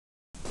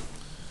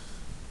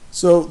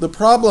So the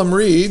problem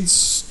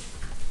reads,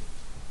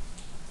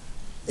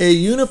 a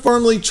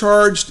uniformly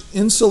charged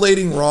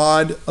insulating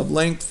rod of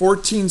length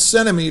 14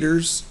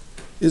 centimeters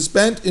is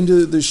bent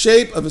into the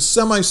shape of a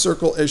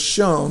semicircle as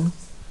shown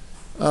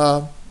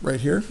right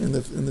here in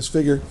this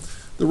figure.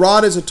 The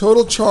rod has a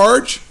total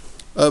charge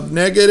of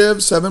negative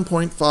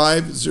 7.50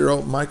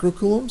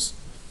 microcoulombs.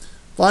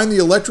 Find the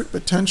electric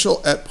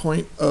potential at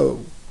point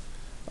O,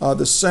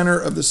 the center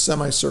of the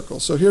semicircle.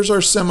 So here's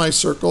our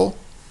semicircle,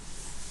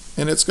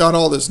 and it's got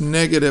all this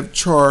negative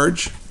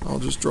charge. I'll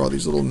just draw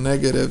these little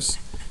negatives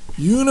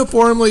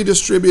uniformly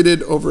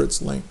distributed over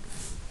its length.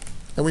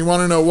 And we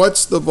want to know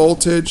what's the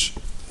voltage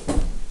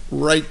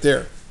right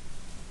there.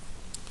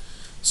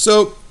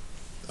 So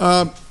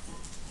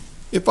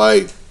if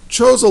I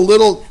chose a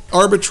little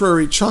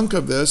arbitrary chunk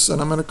of this,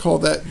 and I'm going to call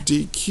that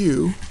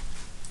dq,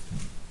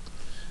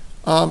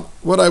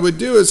 what I would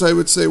do is I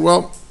would say,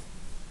 well,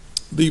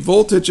 the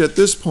voltage at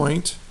this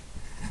point,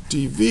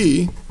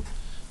 dV,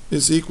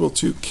 is equal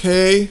to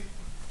K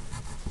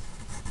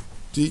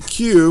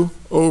dq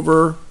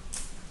over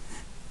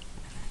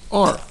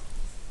R.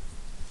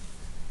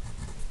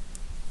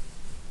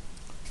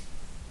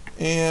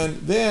 And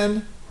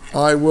then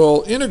I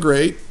will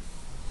integrate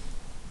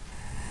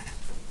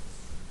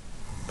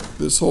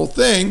this whole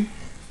thing,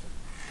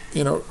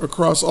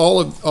 across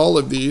all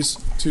of these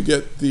to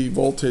get the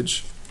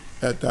voltage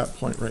at that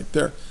point right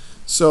there.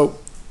 So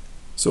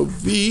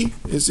V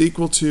is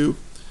equal to,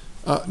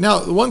 now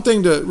the one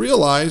thing to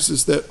realize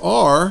is that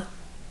R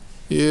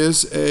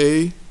is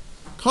a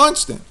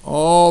constant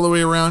all the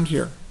way around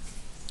here.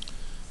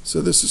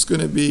 So this is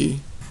going to be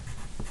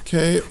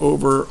K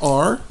over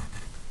R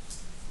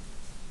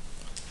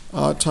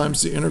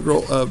times the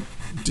integral of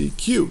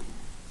dq.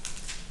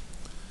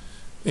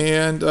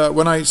 And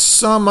when I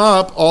sum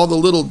up all the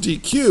little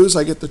dq's,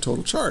 I get the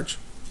total charge.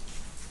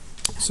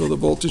 So the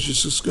voltage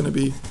is just going to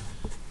be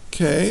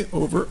K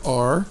over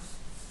R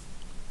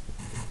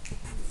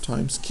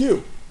times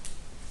Q.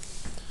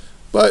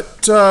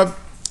 But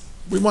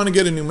we want to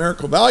get a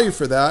numerical value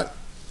for that,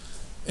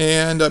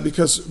 and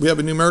because we have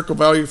a numerical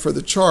value for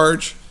the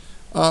charge,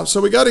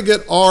 so we got to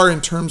get R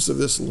in terms of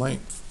this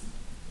length.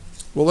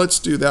 Well, let's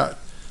do that.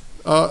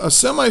 A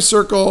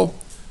semicircle,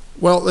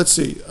 well, let's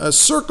see. A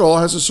circle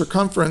has a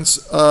circumference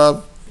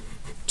of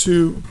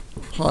 2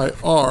 pi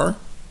r,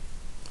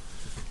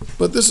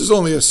 but this is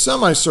only a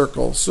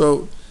semicircle,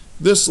 so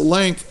this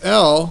length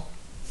L,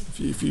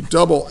 if you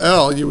double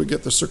L, you would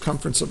get the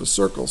circumference of a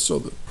circle. So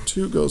the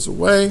 2 goes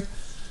away,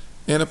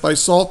 and if I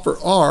solve for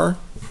R,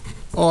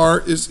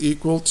 R is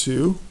equal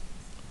to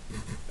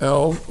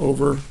L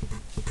over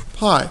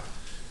pi.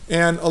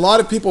 And a lot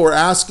of people were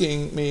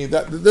asking me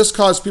that this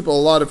caused people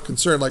a lot of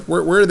concern, like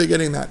where are they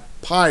getting that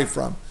pi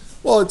from?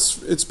 Well,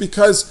 it's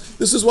because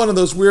this is one of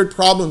those weird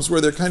problems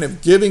where they're kind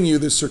of giving you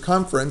the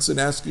circumference and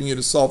asking you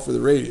to solve for the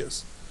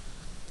radius.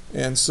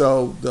 And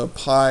so the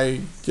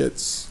pi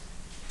gets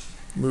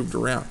moved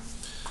around.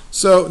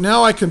 So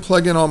now I can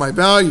plug in all my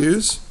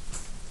values.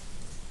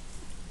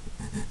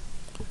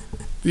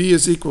 V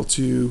is equal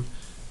to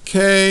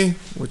K,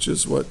 which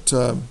is what,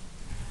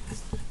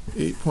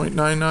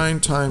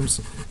 8.99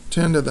 times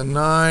 10 to the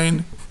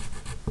 9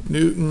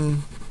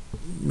 Newton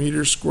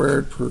meter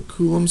squared per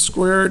coulomb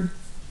squared,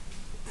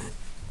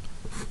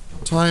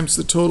 times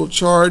the total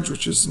charge,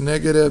 which is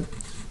negative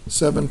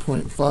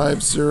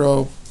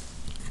 7.50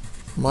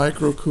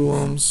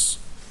 microcoulombs.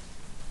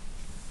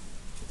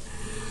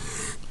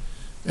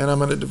 And I'm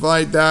going to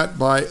divide that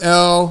by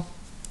L,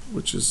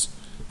 which is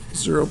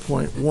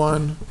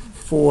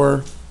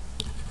 0.14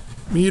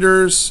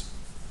 meters.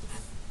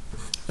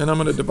 And I'm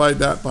going to divide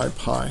that by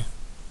pi.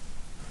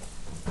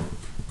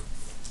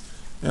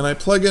 And I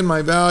plug in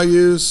my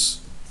values,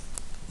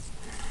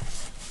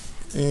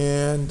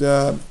 and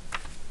I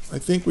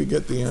think we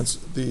get the answer,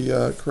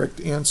 the correct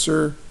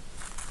answer.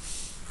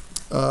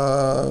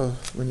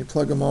 When you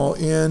plug them all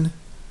in,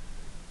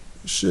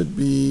 should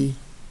be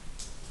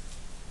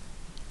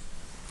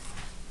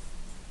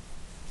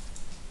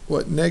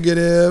what,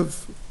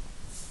 negative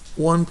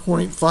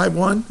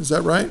 1.51? Is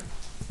that right?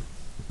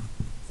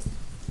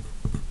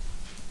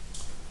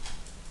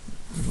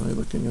 Am I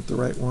looking at the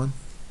right one?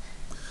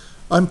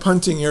 I'm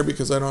punting here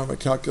because I don't have a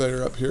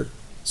calculator up here.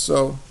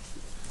 So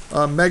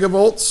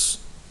megavolts.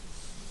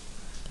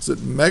 Is it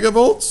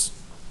megavolts?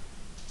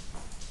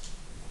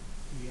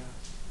 Yeah.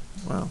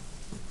 Wow.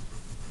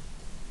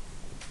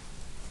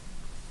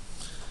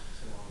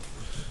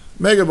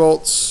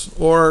 Megavolts,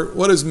 or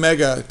what is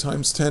mega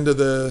times 10 to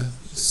the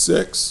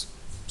 6?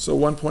 So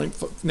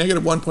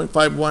negative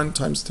 1.51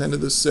 times 10 to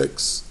the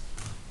 6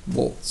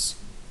 volts.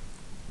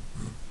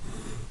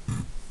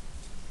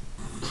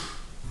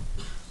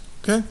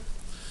 Okay.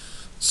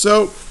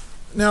 So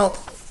now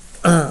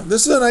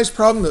this is a nice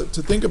problem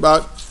to think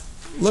about.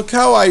 Look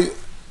how I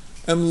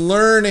am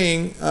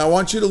learning. I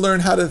want you to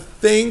learn how to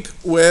think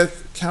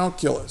with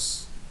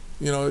calculus.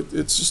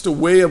 It's just a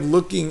way of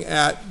looking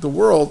at the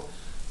world.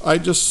 I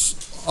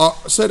just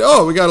said,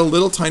 oh, we got a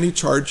little tiny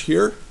charge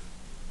here.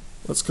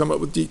 Let's come up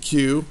with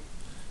dq.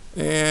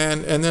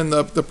 and then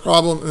the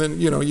problem, and then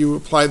you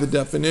apply the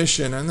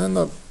definition, and then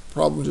the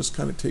problem just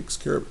kind of takes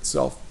care of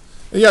itself.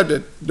 And you have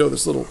to know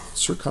this little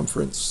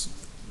circumference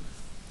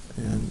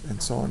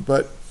and so on,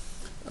 but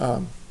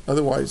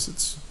otherwise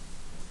it's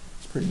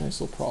a pretty nice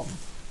little problem.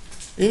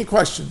 Any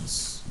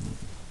questions?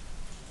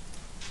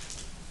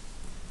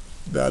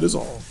 That is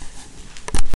all.